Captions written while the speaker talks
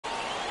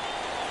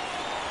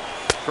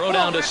Throw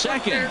down to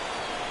second.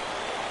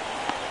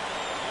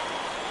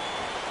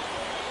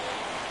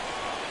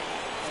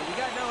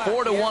 Hey,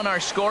 4-1 our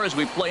score as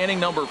we play inning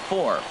number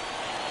 4.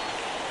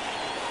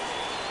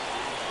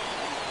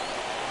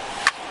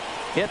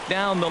 Hit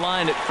down the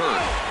line at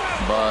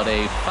first, but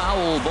a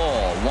foul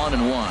ball,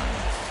 1-1.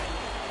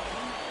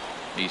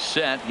 He's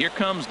set. Here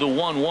comes the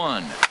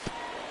 1-1.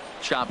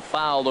 Chop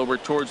fouled over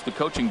towards the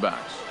coaching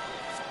box.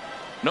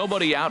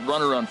 Nobody out,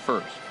 runner on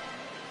first.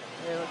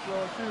 Hey, let's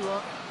roll through,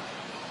 huh?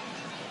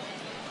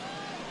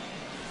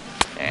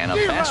 And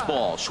a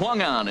fastball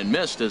swung on and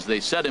missed as they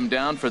set him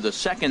down for the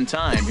second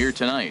time here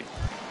tonight.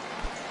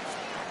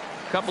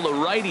 A couple of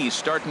righties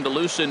starting to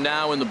loosen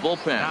now in the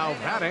bullpen. Now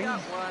batting.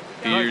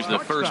 Here's the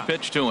first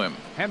pitch to him.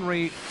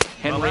 Henry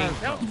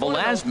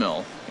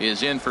Velasmil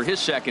is in for his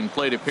second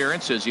plate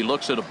appearance as he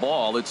looks at a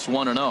ball. It's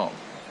 1-0.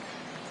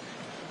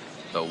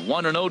 The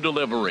 1-0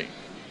 delivery.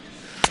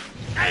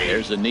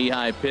 There's a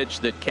knee-high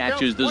pitch that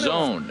catches the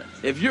zone.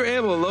 If you're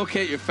able to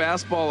locate your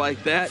fastball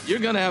like that, you're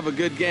going to have a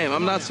good game.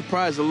 I'm not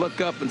surprised to look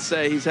up and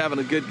say he's having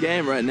a good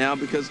game right now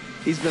because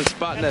he's been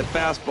spotting that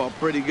fastball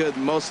pretty good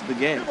most of the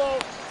game.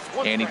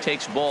 And he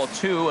takes ball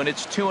 2, and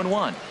it's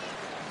 2-1.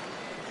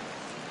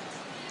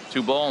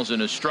 2 balls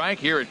and a strike.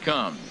 Here it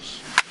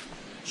comes.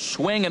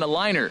 Swing and a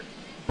liner,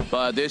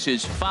 but this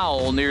is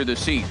foul near the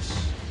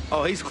seats.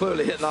 Oh, he's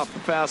clearly hitting off the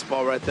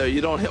fastball right there.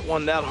 You don't hit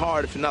one that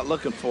hard if you're not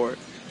looking for it.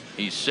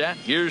 He's set.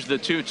 Here's the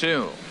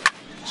 2-2.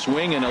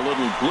 Swing and a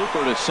little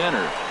blooper to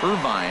center.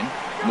 Irvine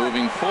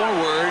moving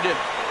forward.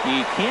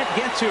 He can't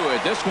get to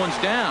it. This one's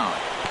down.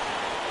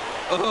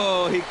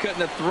 Oh, he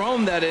couldn't have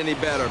thrown that any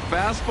better.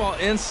 Fastball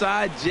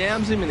inside,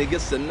 jams him, and he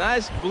gets a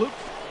nice bloop.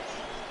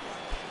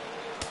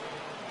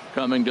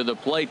 Coming to the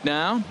plate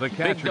now, The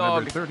catcher, big dog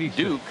number 36.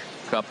 Duke.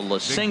 Couple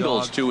of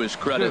singles dog to his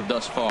credit Duke.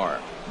 thus far,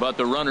 but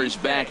the runner's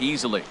back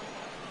easily.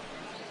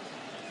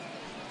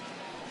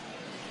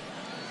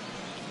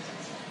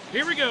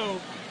 Here we go.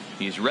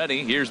 He's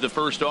ready. Here's the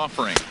first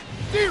offering.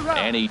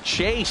 And he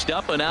chased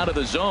up and out of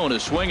the zone, a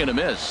swing and a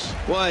miss.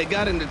 Well, he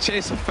got him to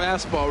chase a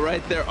fastball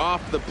right there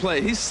off the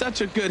plate. He's such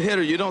a good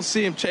hitter. You don't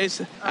see him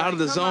chase out of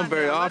the zone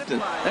very often.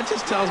 That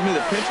just tells me the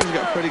pitcher's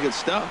got pretty good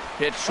stuff.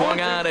 Pitch swung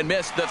on and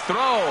missed. The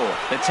throw.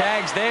 The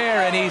tag's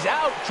there, and he's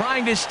out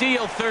trying to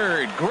steal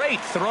third.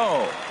 Great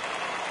throw.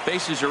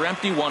 Bases are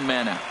empty. 1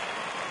 man out.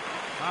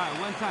 All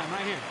right, one time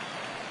right here.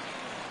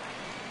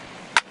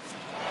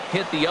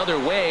 Hit the other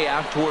way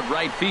out toward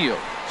right field.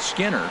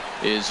 Skinner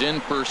is in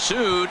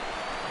pursuit.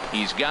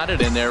 He's got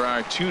it, and there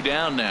are 2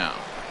 down now.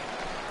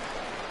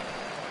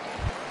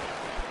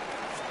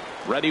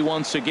 Ready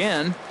once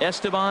again,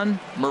 Esteban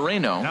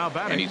Moreno. Now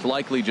batting. And he's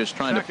likely just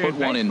trying to Second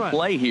put one in baseman.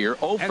 play here.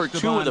 0 for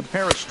 2 with a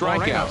pair of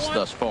strikeouts Moreno.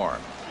 thus far.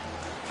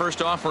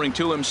 First offering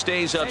to him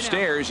stays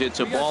upstairs. It's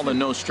a ball and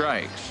no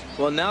strikes.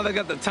 Well, now they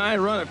got the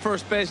tying run at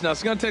first base. Now,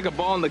 it's going to take a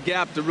ball in the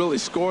gap to really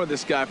score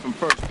this guy from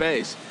first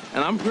base.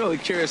 And I'm really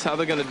curious how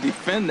they're going to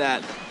defend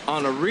that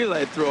on a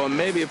relay throw, and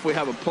maybe if we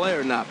have a play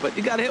or not. But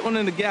you got to hit one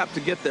in the gap to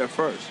get there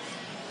first.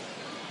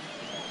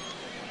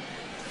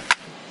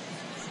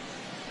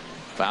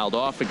 Fouled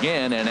off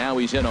again, and now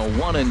he's in a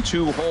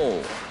 1-2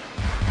 hole.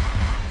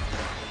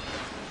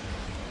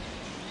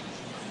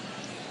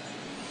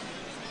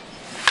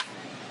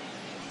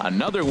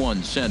 Another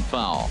one sent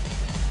foul.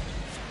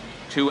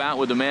 2 out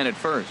with the man at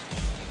first.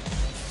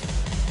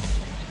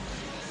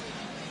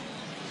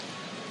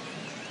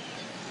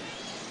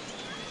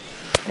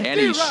 And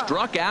he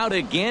struck out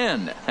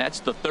again.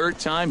 That's the 3rd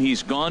time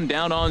he's gone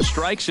down on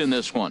strikes in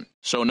this one.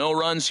 So no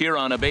runs here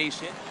on a base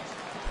hit.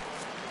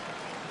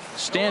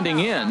 Standing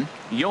in,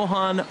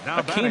 Johan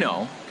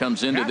Aquino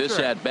comes into this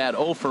at bat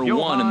 0 for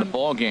 1 in the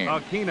ball game.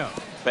 Aquino.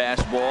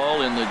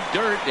 Fastball in the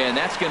dirt, and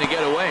that's going to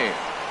get away.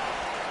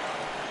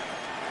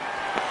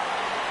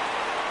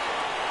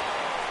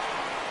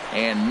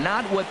 And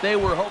not what they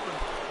were hoping.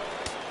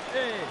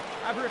 Hey,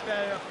 I've ripped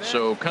that up there.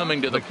 So coming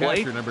to the The plate,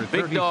 catcher, number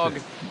big dog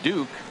 36.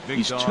 Duke. Big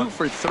He's dog 2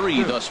 for 3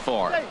 Duke. thus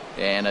far.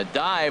 And a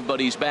dive, but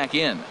he's back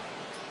in.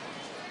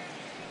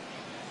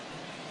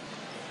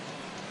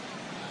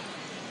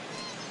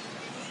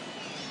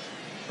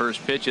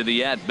 First pitch of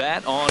the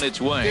at-bat on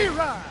its way.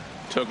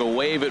 Took a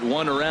wave at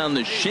one around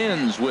the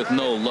shins with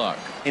no luck.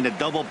 In a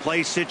double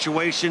play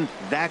situation,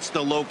 that's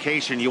the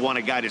location you want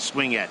a guy to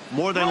swing at.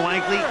 More than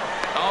likely.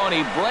 Oh, and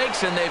he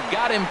breaks, and they've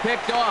got him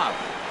picked off.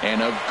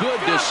 And a good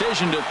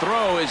decision to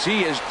throw as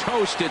he is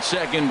toast at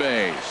second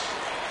base.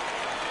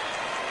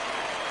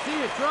 See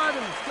it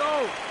driving. Let's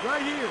go.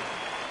 Right here.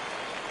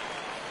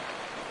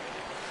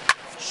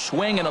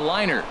 Swing and a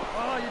liner.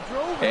 Oh, you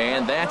drove it.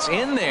 And that's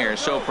in there,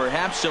 so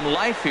perhaps some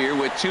life here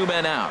with 2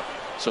 men out.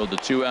 So the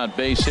 2-out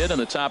base hit, and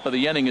the top of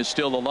the inning is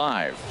still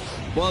alive.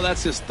 Well,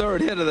 that's his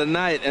 3rd hit of the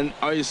night, and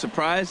are you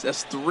surprised?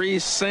 That's 3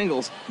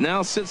 singles.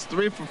 Now sits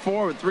 3 for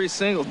 4 with 3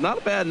 singles. Not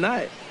a bad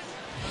night.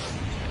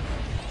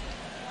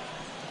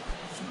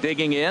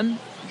 Digging in,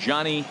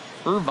 Johnny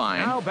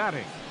Irvine. Now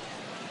batting.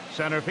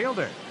 Center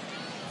fielder.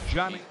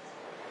 Johnny.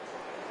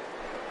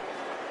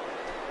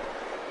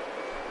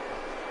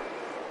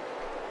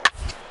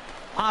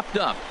 Popped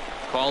up.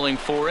 Calling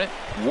for it,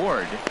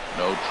 Ward.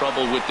 No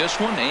trouble with this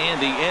one, and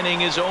the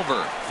inning is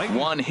over.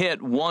 One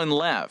hit, one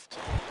left.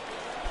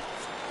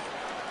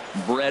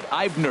 Brett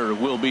Eibner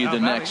will be the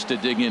next to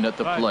dig in at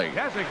the plate.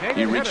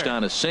 He reached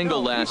on a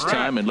single last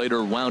time and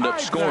later wound up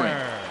scoring.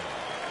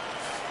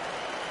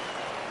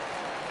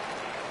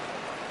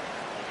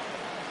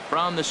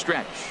 From the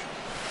stretch.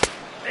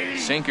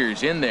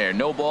 Sinkers in there,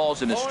 no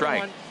balls and a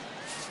strike.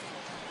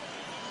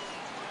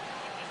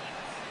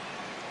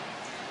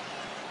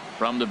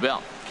 From the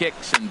belt,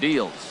 kicks and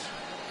deals.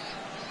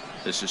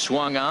 This is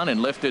swung on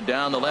and lifted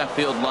down the left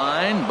field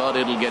line, but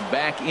it'll get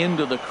back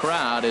into the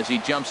crowd as he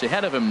jumps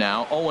ahead of him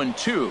now,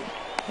 0-2.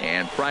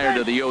 And prior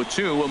to the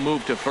 0-2, a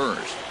move to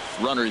first.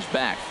 Runners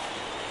back.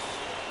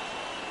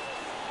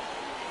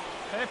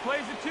 Hey,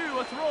 plays it too.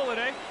 Let's roll it,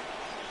 eh?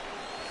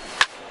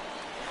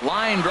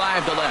 Line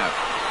drive to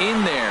left.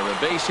 In there,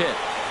 a base hit.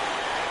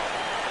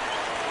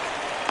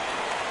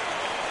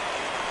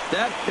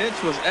 That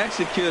pitch was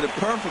executed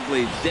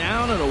perfectly.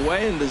 Down and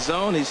away in the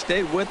zone. He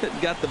stayed with it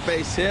and got the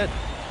base hit.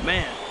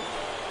 Man.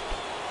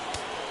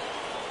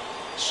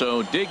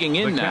 So digging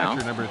in now,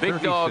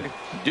 big dog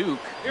Duke,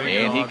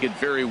 and he could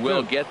very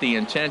well get the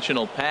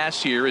intentional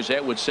pass here, as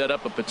that would set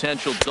up a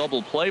potential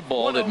double play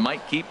ball that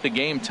might keep the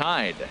game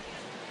tied.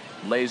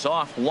 Lays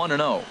off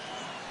 1-0.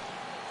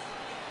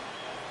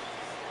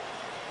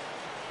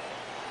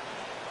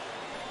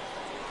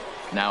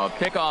 Now a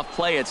pickoff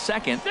play at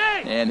second,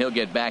 and he'll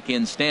get back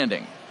in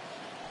standing.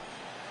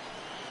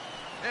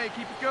 Hey,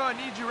 keep it going.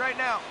 Need you right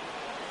now.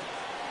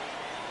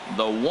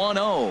 The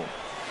 1-0.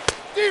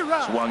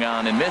 Swung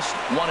on and missed.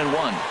 1-1.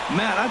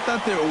 Matt, I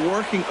thought they were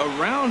working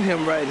around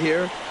him right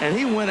here, and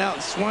he went out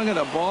and swung at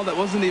a ball that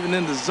wasn't even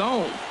in the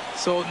zone.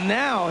 So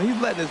now he's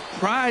letting his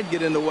pride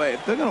get in the way.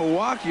 If they're going to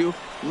walk you,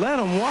 let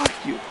them walk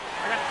you.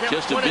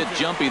 Just a bit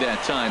jumpy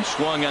that time.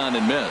 Swung on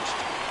and missed.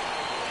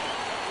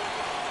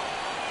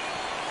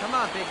 Come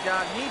on, big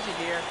dog. Need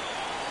you here.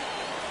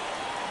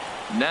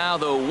 Now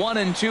the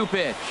 1-2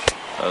 pitch.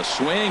 A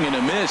swing and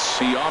a miss.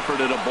 He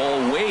offered it a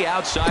ball way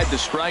outside the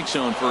strike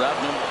zone for out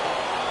number.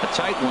 A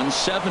tight one,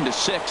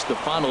 7-6, the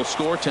final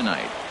score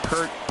tonight.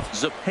 Kurt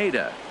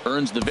Zepeda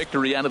earns the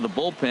victory out of the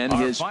bullpen,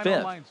 his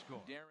fifth.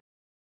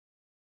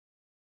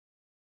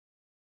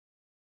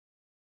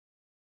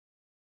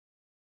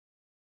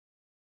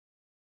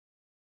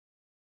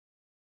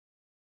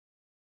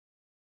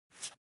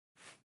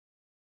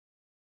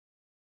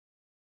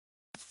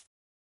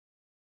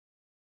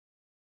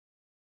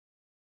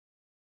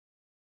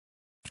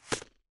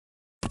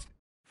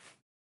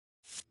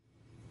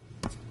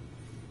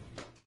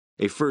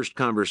 A first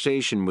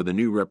conversation with a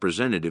new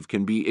representative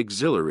can be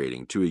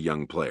exhilarating to a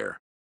young player.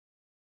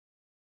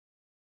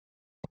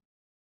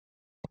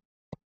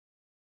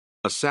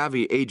 A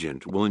savvy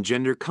agent will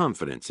engender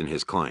confidence in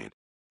his client,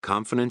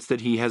 confidence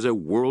that he has a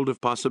world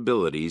of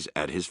possibilities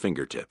at his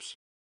fingertips.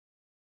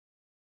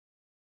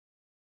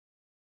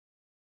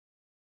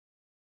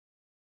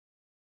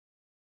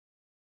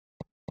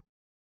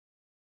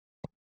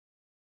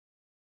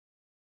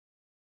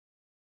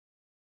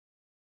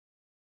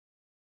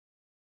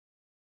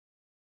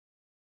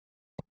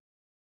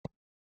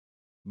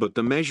 But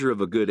the measure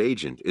of a good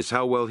agent is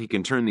how well he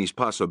can turn these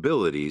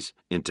possibilities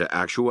into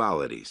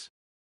actualities.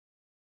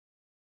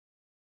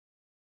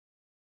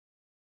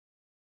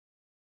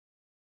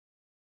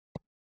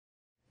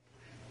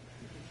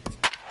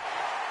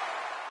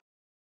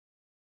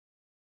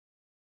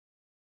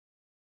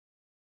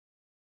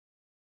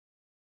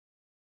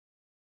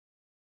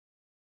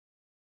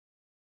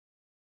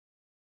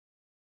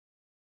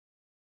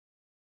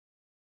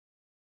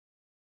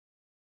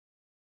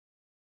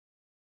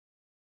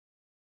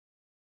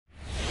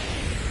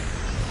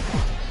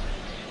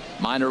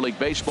 Minor League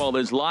Baseball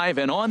is live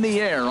and on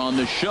the air on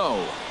the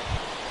show.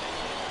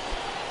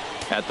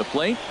 At the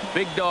plate,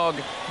 big dog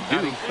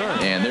Duke.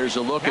 And there's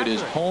a look at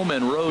his home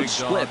and road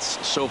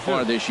splits so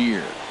far this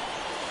year.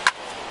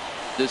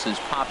 This is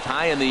popped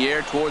high in the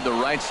air toward the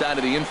right side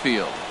of the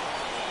infield.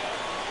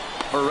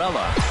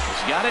 Varela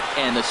has got it,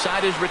 and the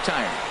side is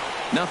retired.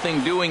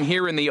 Nothing doing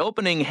here in the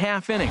opening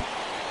half inning.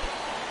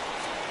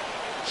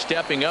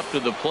 Stepping up to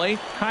the plate,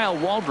 Kyle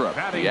Waldrop.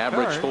 The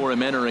average for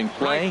him entering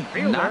play,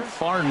 not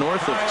far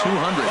north of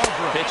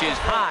 200. Pitch is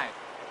high.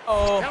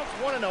 Oh, Counts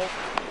 1-0.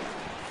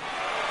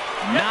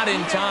 not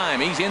in time.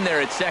 He's in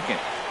there at second.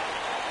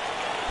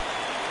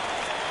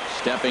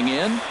 Stepping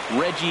in,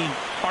 Reggie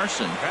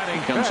Carson. He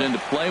comes into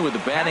play with a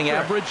batting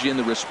average in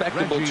the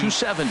respectable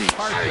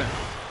 270s.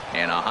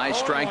 And a high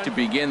strike to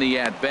begin the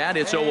at-bat.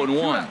 It's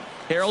 0-1.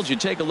 Harold, you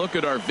take a look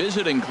at our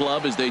visiting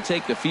club as they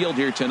take the field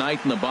here tonight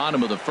in the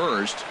bottom of the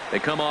first. They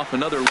come off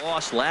another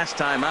loss last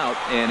time out,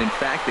 and in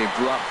fact, they've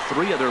dropped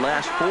 3 of their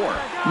last 4.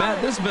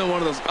 Matt, this has been one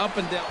of those up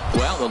and down.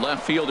 Well, the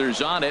left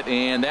fielder's on it,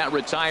 and that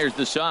retires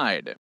the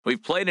side.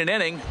 We've played an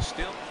inning.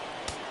 Still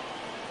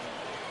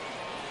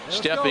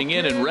stepping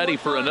in and ready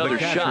for another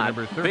shot.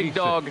 Big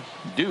dog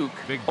Duke,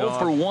 0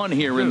 for 1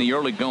 here in the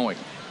early going.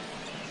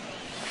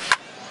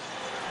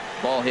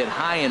 Ball hit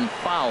high and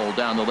foul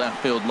down the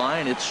left field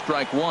line. It's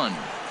strike 1.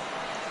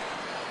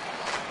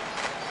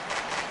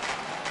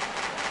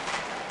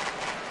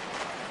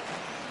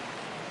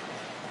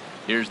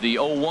 Here's the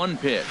 0-1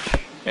 pitch.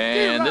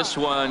 And this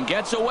one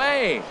gets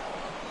away.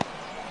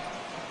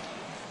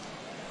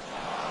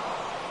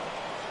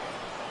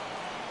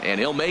 And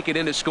he'll make it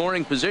into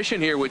scoring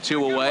position here with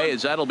 2 away,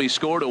 as that'll be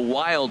scored a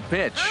wild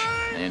pitch.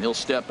 And he'll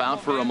step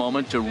out for a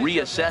moment to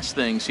reassess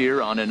things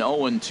here on an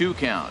 0-2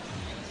 count.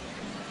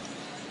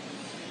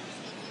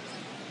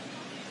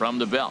 From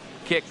the belt,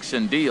 kicks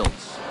and deals.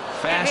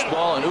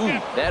 Fastball, and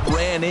ooh, that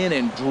ran in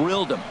and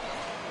drilled him.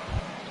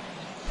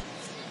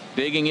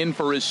 Digging in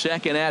for his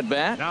second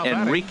at-bat,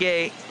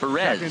 Enrique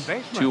Perez.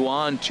 2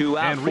 on, 2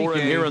 out for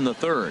him here in the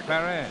third.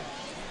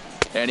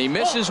 And he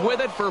misses with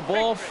it for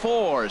ball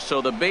 4,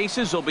 so the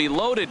bases will be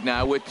loaded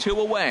now with 2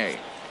 away.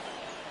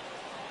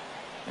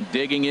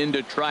 Digging in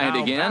to try it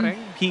again,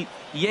 Pete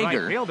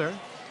Yeager. Right fielder,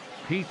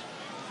 Pete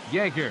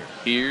Yeager.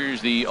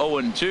 Here's the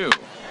 0-2.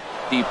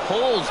 He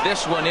pulls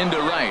this one into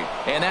right,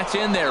 and that's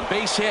in there.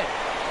 Base hit.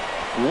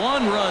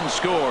 1 run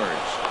scores.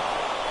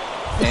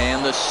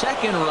 And the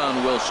second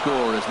run will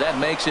score, as that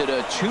makes it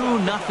a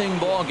 2-0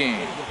 ball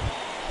game.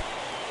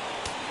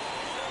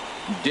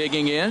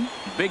 Digging in,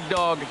 Big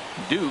Dog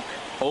Duke.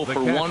 0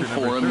 for 1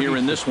 for him here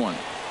in this one.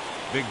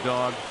 Big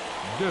Dog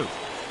Duke.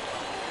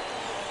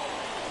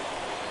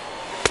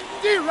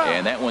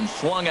 And that one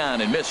swung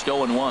on and missed.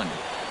 0-1.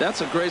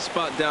 That's a great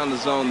spot down the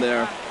zone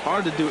there.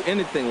 Hard to do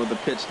anything with the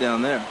pitch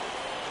down there.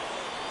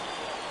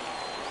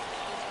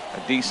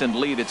 A decent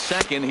lead at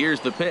second. Here's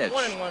the pitch.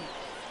 1-1.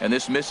 And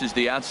this misses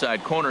the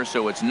outside corner,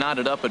 so it's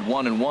knotted up at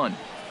 1-1.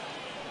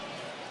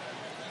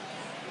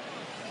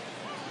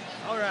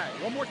 All right,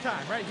 one more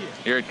time right here.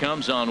 Here it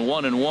comes on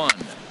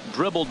 1-1.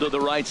 Dribbled to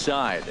the right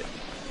side.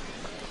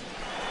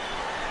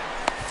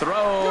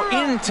 Throw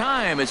in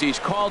time as he's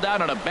called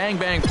out on a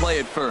bang-bang play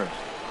at first.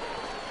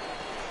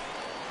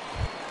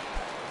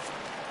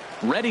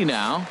 Ready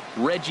now,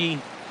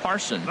 Reggie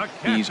Parson.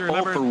 He's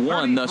 0 for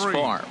 1 thus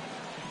far.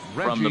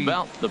 From the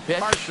belt, the pitch.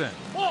 Parson.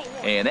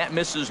 And that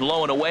misses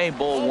low and away,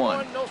 ball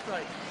 1. No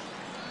strike.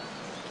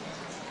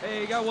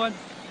 Hey, you got one.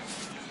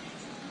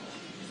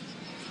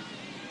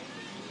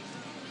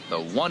 The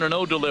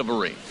 1-0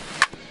 delivery.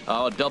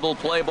 A double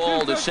play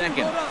ball to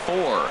second.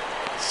 4,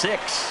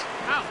 6,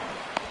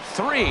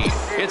 3.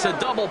 It's a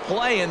double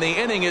play, and the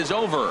inning is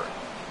over.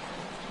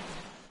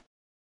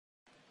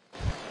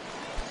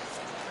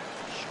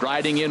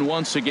 Striding in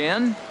once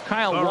again,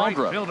 Kyle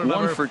Waldrop.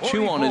 1 for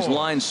 2 on his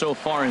line so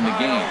far in the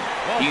game.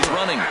 He's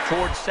running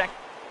towards second.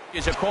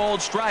 Is a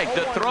cold strike.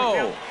 The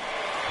throw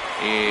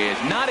is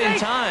not in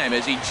time,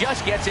 as he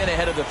just gets in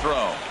ahead of the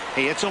throw.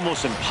 Hey, it's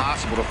almost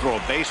impossible to throw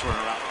a base runner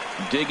out.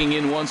 Digging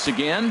in once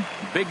again,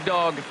 Big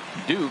Dog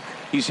Duke.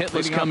 He's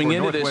hitless coming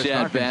into this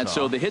at-bat,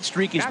 so the hit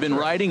streak he's been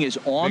riding is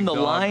on the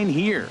line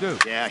here.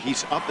 Yeah,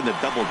 he's up in the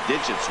double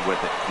digits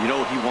with it. You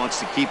know, he wants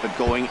to keep it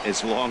going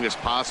as long as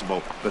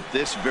possible, but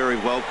this very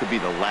well could be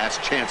the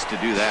last chance to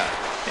do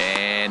that.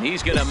 And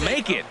he's going to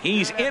make it.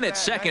 He's in at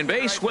second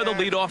base with a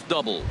leadoff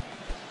double.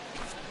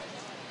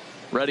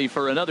 Ready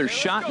for another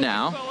shot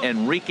now,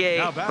 Enrique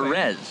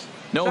Perez.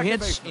 No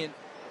hits in.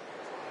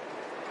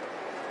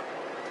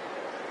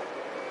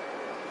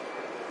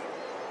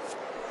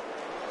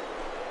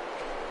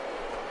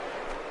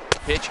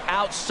 Pitch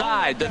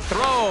outside. The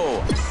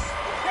throw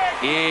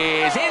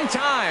is in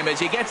time as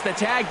he gets the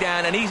tag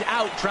down, and he's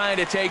out trying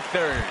to take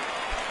third.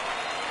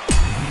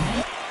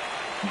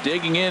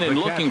 Digging in and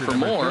looking for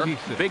more,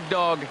 Big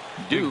Dog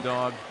Duke. Big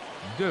Dog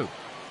Duke.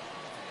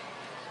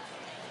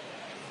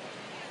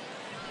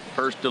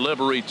 First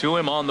delivery to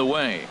him on the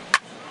way.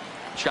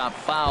 Chop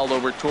foul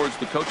over towards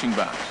the coaching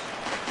box.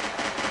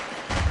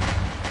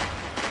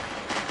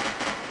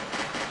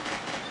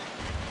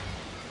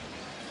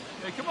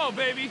 Hey, come on,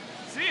 baby.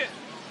 See it.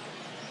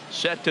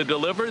 Set to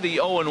deliver the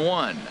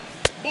 0-1.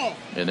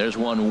 And there's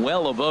one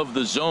well above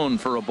the zone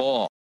for a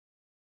ball.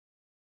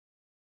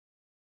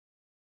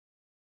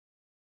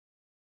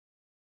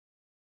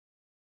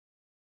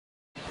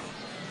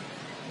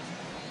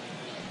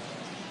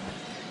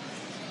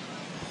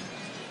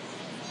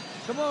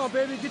 Come on,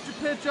 baby. Get your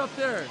pitch up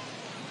there.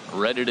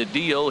 Ready to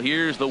deal.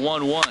 Here's the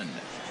 1-1.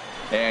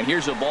 And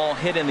here's a ball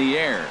hit in the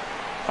air.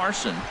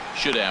 Parson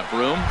should have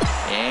room.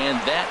 And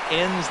that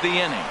ends the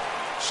inning.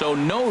 So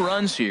no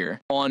runs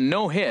here on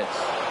no hits.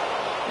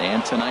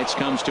 And tonight's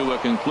comes to a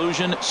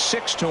conclusion.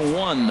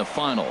 6-1 the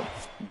final.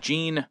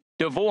 Gene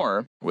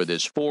DeVore with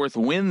his 4th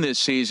win this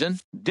season.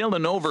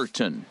 Dylan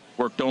Overton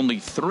worked only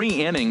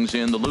 3 innings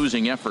in the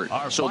losing effort.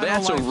 So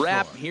that's a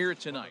wrap here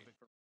tonight.